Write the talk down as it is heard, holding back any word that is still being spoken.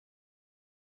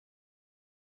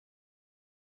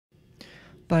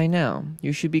By now,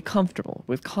 you should be comfortable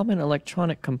with common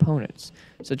electronic components,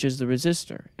 such as the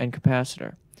resistor and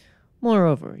capacitor.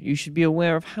 Moreover, you should be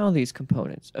aware of how these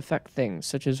components affect things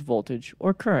such as voltage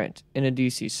or current in a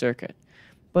DC circuit.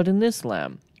 But in this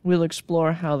lab, we'll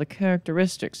explore how the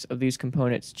characteristics of these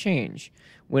components change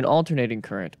when alternating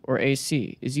current, or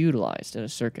AC, is utilized in a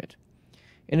circuit.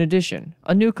 In addition,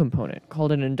 a new component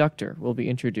called an inductor will be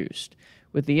introduced,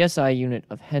 with the SI unit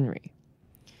of Henry.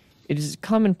 It is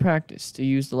common practice to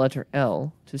use the letter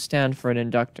L to stand for an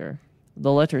inductor,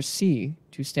 the letter C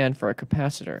to stand for a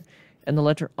capacitor, and the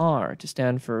letter R to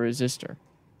stand for a resistor.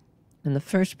 In the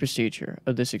first procedure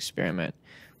of this experiment,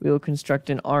 we will construct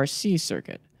an RC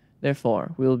circuit.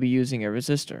 Therefore, we will be using a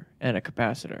resistor and a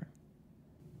capacitor.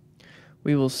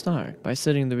 We will start by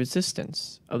setting the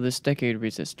resistance of this decade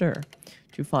resistor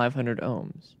to 500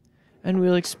 ohms, and we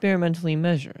will experimentally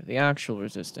measure the actual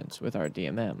resistance with our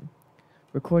DMM,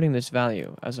 recording this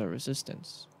value as our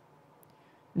resistance.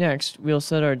 Next, we'll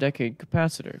set our decade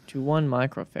capacitor to 1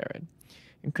 microfarad,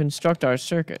 and construct our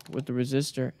circuit with the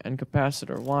resistor and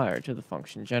capacitor wired to the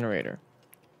function generator.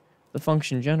 The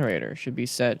function generator should be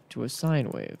set to a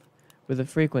sine wave with a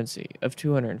frequency of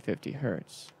 250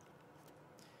 Hz.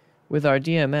 With our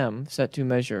DMM set to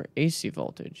measure AC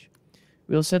voltage,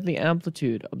 we'll set the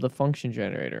amplitude of the function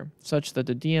generator such that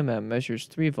the DMM measures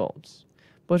 3 volts,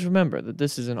 but remember that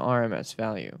this is an RMS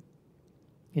value.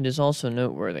 It is also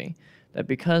noteworthy that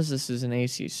because this is an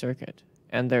AC circuit,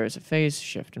 and there is a phase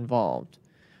shift involved,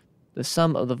 the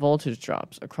sum of the voltage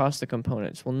drops across the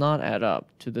components will not add up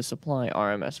to the supply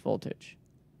RMS voltage.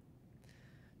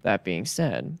 That being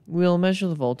said, we will measure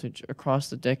the voltage across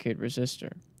the decade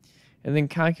resistor, and then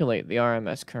calculate the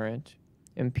RMS current,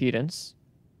 impedance,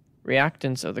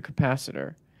 reactance of the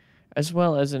capacitor, as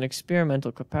well as an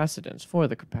experimental capacitance for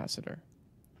the capacitor.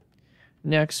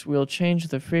 Next, we'll change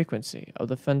the frequency of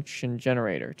the function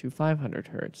generator to 500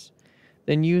 Hz,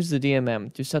 then use the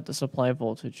DMM to set the supply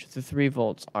voltage to 3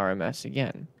 volts RMS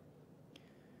again.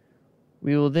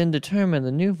 We will then determine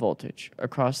the new voltage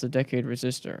across the decade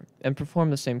resistor and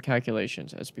perform the same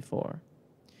calculations as before.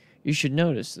 You should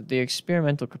notice that the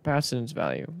experimental capacitance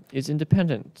value is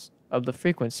independent of the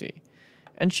frequency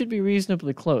and should be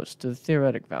reasonably close to the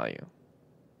theoretic value.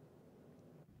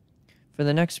 For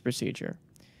the next procedure,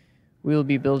 we will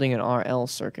be building an RL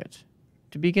circuit.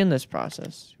 To begin this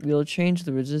process, we will change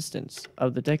the resistance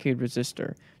of the decade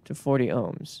resistor to 40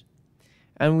 ohms,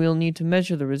 and we'll need to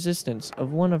measure the resistance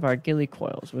of one of our Gilly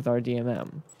coils with our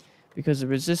DMM, because the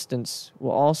resistance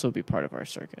will also be part of our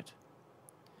circuit.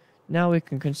 Now we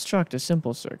can construct a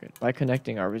simple circuit by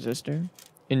connecting our resistor,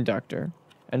 inductor,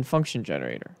 and function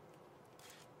generator.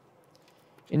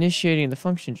 Initiating the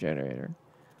function generator,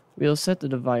 we will set the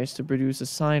device to produce a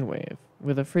sine wave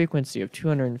with a frequency of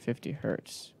 250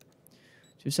 Hz.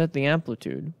 To set the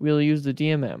amplitude, we will use the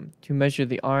DMM to measure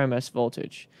the RMS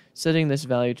voltage, setting this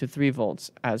value to 3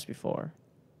 volts as before.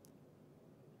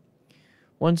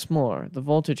 Once more, the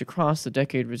voltage across the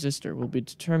decade resistor will be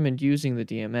determined using the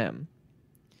DMM,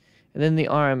 and then the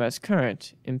RMS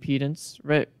current, impedance,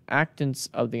 reactance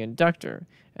of the inductor,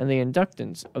 and the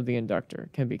inductance of the inductor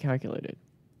can be calculated.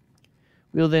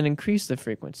 We will then increase the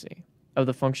frequency of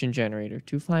the function generator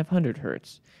to 500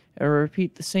 Hz, and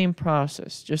repeat the same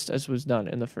process just as was done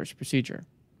in the first procedure.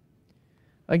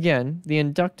 Again, the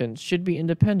inductance should be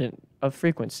independent of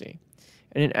frequency,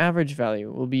 and an average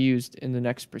value will be used in the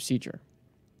next procedure.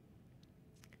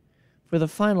 For the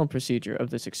final procedure of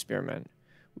this experiment,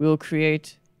 we will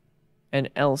create an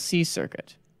LC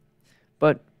circuit,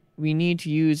 but we need to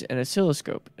use an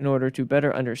oscilloscope in order to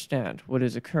better understand what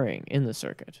is occurring in the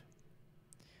circuit.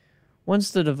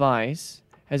 Once the device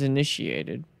has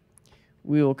initiated,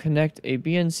 we will connect a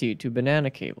BNC to banana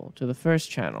cable to the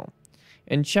first channel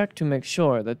and check to make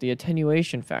sure that the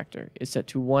attenuation factor is set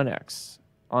to 1x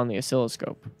on the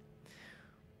oscilloscope.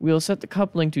 We will set the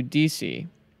coupling to DC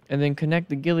and then connect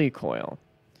the Gilly coil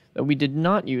that we did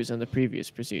not use in the previous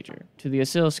procedure to the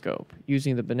oscilloscope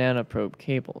using the banana probe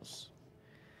cables.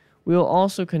 We will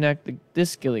also connect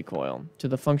this Gilly coil to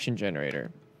the function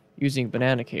generator using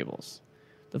banana cables.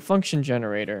 The function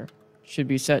generator should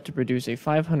be set to produce a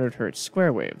 500 Hz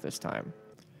square wave this time.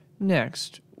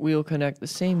 Next, we will connect the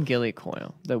same Gilly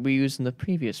coil that we used in the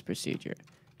previous procedure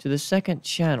to the second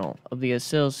channel of the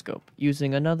oscilloscope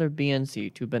using another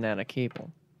BNC to banana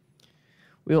cable.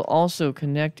 We will also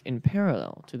connect in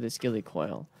parallel to this Gilly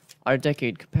coil our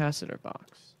decade capacitor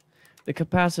box. The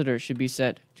capacitor should be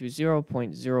set to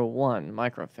 0.01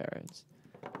 microfarads,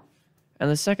 and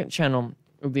the second channel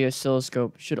of the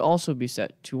oscilloscope should also be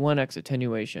set to 1x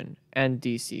attenuation and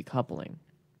DC coupling.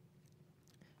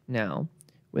 Now,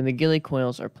 when the Gilly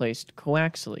coils are placed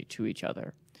coaxially to each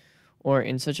other, or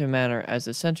in such a manner as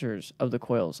the centers of the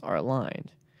coils are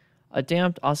aligned, a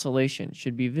damped oscillation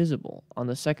should be visible on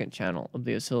the second channel of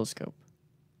the oscilloscope.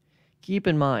 Keep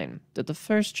in mind that the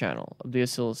first channel of the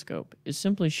oscilloscope is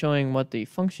simply showing what the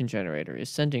function generator is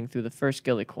sending through the first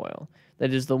Gilly coil,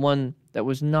 that is, the one that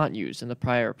was not used in the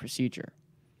prior procedure,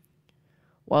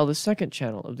 while the second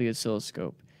channel of the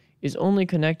oscilloscope is only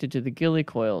connected to the Gilly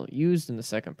coil used in the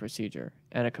second procedure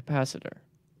and a capacitor.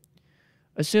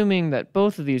 Assuming that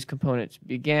both of these components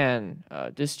began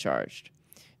discharged,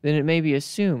 then it may be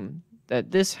assumed that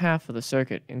this half of the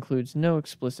circuit includes no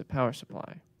explicit power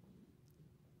supply.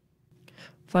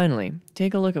 Finally,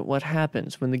 take a look at what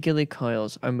happens when the Gilly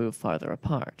coils are moved farther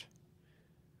apart.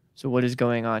 So what is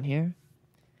going on here?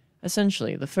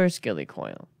 Essentially, the first Gilly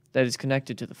coil, that is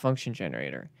connected to the function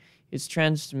generator, is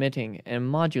transmitting a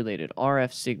modulated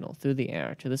RF signal through the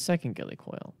air to the second Gilly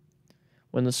coil.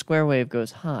 When the square wave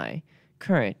goes high,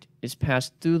 current is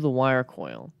passed through the wire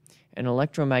coil, and an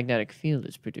electromagnetic field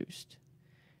is produced.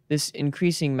 This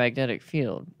increasing magnetic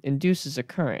field induces a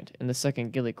current in the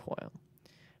second Gilly coil,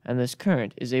 and this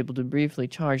current is able to briefly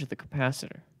charge the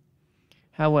capacitor.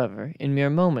 However, in mere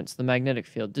moments the magnetic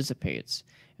field dissipates,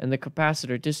 and the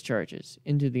capacitor discharges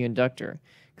into the inductor,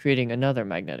 creating another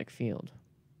magnetic field.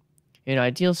 In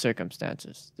ideal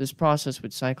circumstances, this process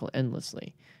would cycle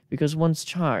endlessly, because once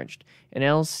charged, an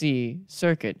LC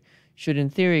circuit should in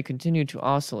theory continue to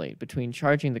oscillate between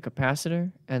charging the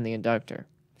capacitor and the inductor.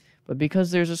 But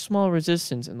because there's a small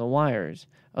resistance in the wires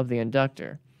of the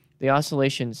inductor, the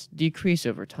oscillations decrease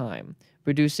over time,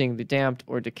 producing the damped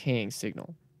or decaying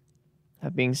signal.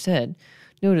 That being said,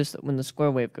 notice that when the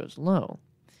square wave goes low,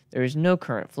 there is no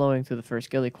current flowing through the first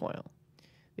Gilly coil.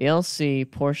 The LC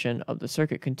portion of the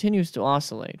circuit continues to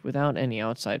oscillate without any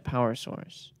outside power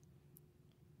source.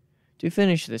 To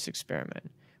finish this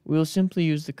experiment, we will simply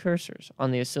use the cursors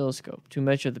on the oscilloscope to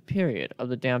measure the period of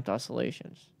the damped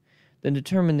oscillations, then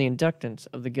determine the inductance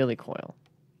of the Gilly coil.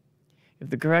 If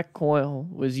the correct coil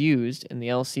was used in the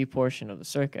LC portion of the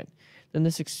circuit, then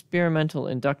this experimental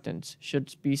inductance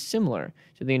should be similar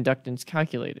to the inductance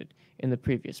calculated in the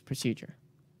previous procedure.